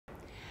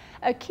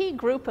A key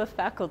group of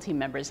faculty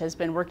members has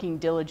been working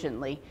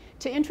diligently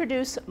to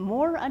introduce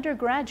more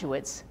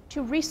undergraduates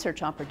to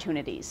research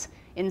opportunities.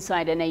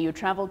 Inside NAU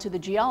traveled to the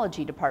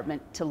Geology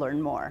Department to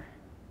learn more.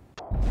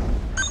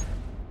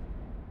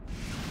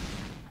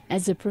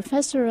 As a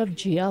professor of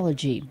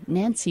geology,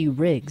 Nancy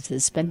Riggs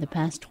has spent the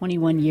past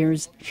 21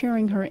 years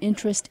sharing her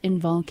interest in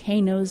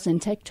volcanoes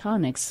and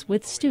tectonics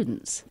with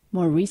students.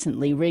 More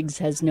recently, Riggs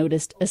has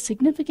noticed a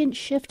significant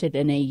shift at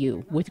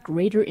NAU with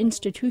greater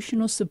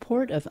institutional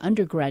support of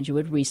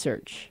undergraduate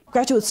research.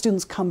 Graduate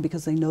students come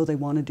because they know they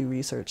want to do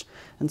research,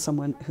 and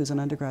someone who's an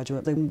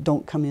undergraduate, they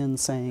don't come in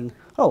saying,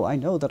 oh, I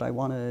know that I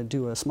want to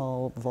do a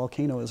small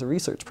volcano as a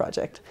research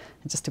project.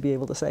 And just to be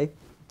able to say,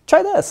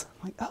 try this.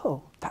 I'm like,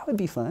 oh, that would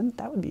be fun.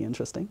 That would be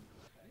interesting.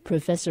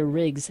 Professor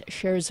Riggs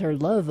shares her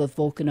love of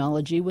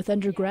volcanology with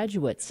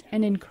undergraduates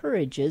and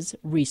encourages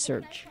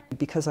research.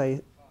 Because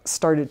I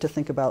started to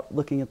think about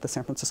looking at the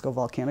San Francisco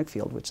volcanic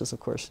field, which is, of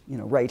course,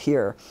 right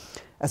here,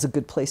 as a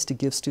good place to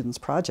give students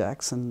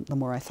projects. And the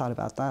more I thought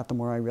about that, the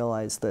more I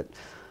realized that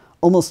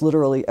almost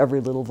literally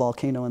every little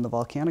volcano in the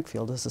volcanic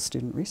field is a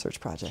student research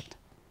project.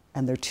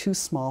 And they're too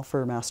small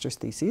for master's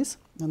theses,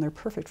 and they're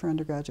perfect for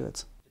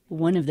undergraduates.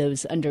 One of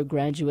those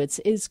undergraduates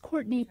is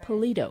Courtney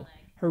Polito.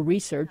 Her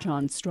research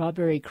on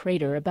Strawberry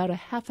Crater, about a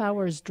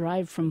half-hour's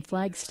drive from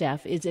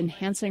Flagstaff, is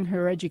enhancing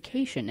her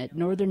education at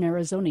Northern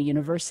Arizona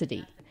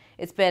University.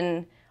 It's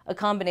been a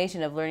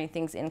combination of learning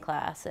things in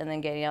class and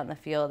then getting out in the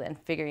field and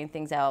figuring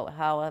things out.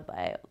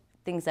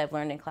 Things I've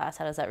learned in class,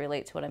 how does that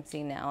relate to what I'm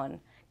seeing now, and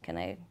can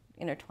I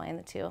intertwine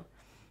the two?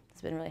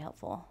 It's been really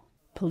helpful.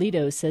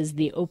 Polito says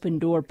the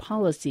open-door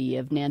policy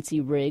of Nancy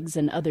Riggs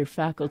and other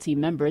faculty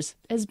members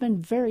has been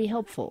very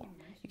helpful.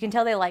 You can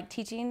tell they like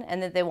teaching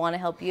and that they want to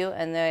help you,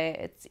 and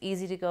it's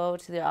easy to go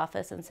to their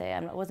office and say,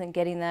 I wasn't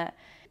getting that,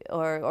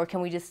 or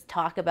can we just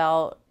talk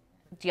about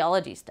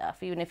geology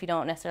stuff, even if you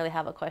don't necessarily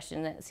have a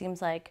question. It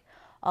seems like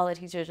all the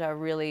teachers are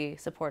really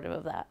supportive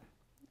of that,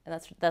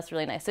 and that's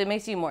really nice. So it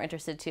makes you more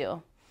interested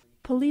too.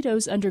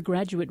 Polito's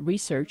undergraduate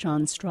research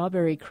on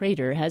Strawberry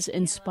Crater has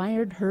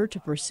inspired her to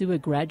pursue a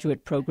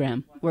graduate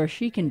program where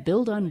she can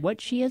build on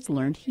what she has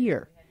learned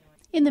here.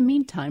 In the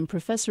meantime,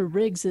 Professor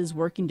Riggs is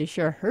working to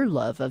share her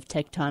love of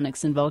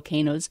tectonics and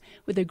volcanoes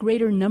with a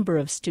greater number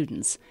of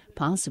students,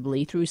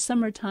 possibly through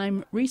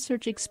summertime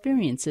research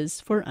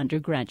experiences for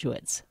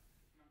undergraduates.